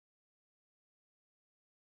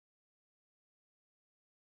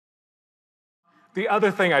The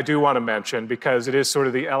other thing I do want to mention, because it is sort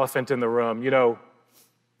of the elephant in the room, you know,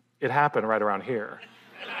 it happened right around here.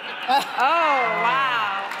 Oh, wow.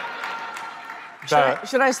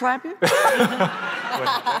 Should I slap you?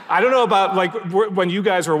 I don't know about like when you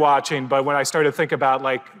guys were watching, but when I started to think about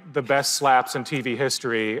like the best slaps in TV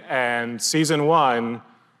history, and season 1,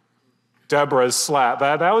 Deborah's slap,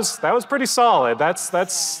 that was pretty solid. That's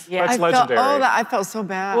legendary. I felt so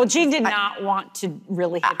bad. Well, Jean did not want to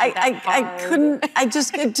really hit that hard. I couldn't, it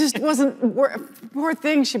just wasn't, poor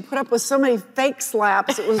thing, she put up with so many fake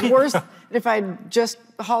slaps. It was worse than if I'd just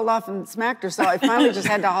hauled off and smacked her, so I finally just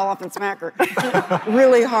had to haul off and smack her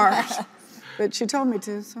really hard. But she told me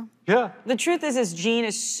to, so. Yeah. The truth is Jean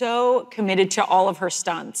is so committed to all of her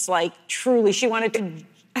stunts. Like, truly, she wanted to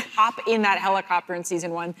hop in that helicopter in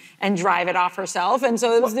season 1 and drive it off herself. And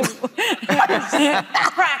so it was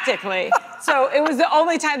practically. So it was the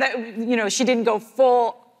only time that, you know, she didn't go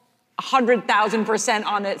full 100,000%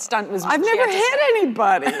 on it. Stunt was. I've never hit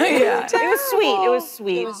anybody. Yeah. It was sweet. It was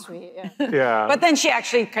sweet. It was sweet, yeah. Yeah. But then she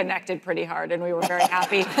actually connected pretty hard, and we were very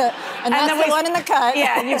happy. And that's the one in the cut.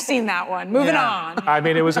 Yeah, you've seen that one. Moving on. I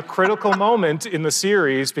mean, it was a critical moment in the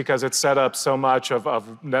series because it set up so much of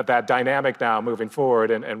that dynamic now moving forward,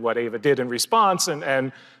 and what Ava did in response,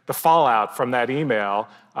 and the fallout from that email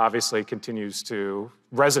obviously continues to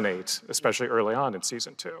resonate, especially early on in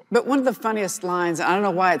season 2. But one of the funniest lines, I don't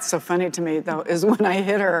know why it's so funny to me though, is when I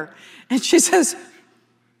hit her and she says,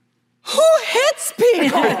 "Who hits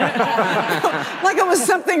people?" Like it was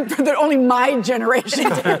something that only my generation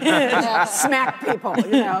did. Smack people,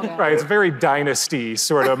 you know. Right, it's a very dynasty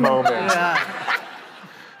sort of moment. Yeah.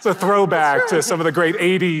 It's a throwback to some of the great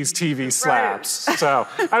 80s TV slaps. Right. So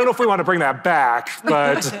I don't know if we want to bring that back,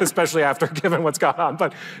 but especially after given what's gone on.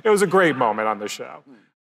 But it was a great moment on the show.